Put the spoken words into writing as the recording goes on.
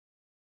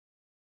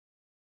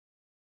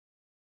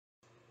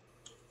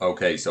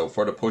Okay, so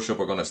for the push-up,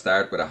 we're going to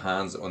start with our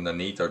hands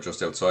underneath or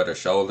just outside our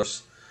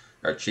shoulders.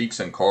 Our cheeks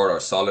and core are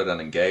solid and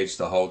engaged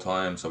the whole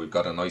time, so we've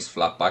got a nice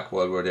flat back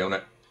while we're doing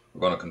it. We're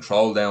going to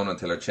control down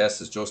until our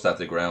chest is just at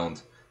the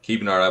ground,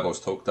 keeping our elbows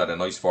tucked at a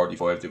nice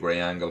 45-degree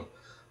angle.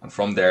 And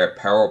from there,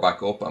 power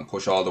back up and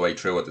push all the way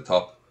through at the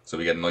top, so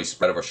we get a nice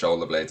spread of our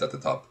shoulder blades at the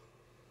top.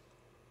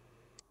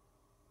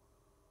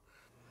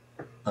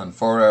 And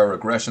for our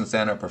regressions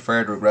then, our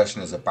preferred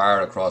regression is a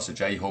bar across the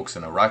J-hooks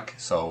in a rack.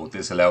 So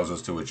this allows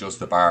us to adjust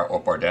the bar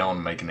up or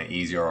down, making it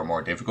easier or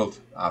more difficult.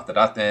 After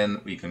that then,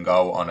 we can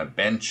go on a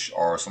bench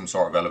or some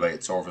sort of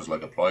elevated surface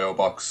like a plyo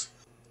box.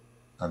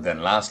 And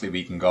then lastly,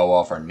 we can go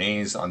off our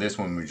knees. On this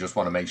one, we just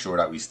want to make sure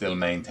that we still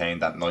maintain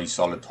that nice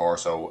solid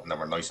torso and that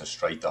we're nice and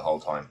straight the whole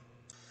time.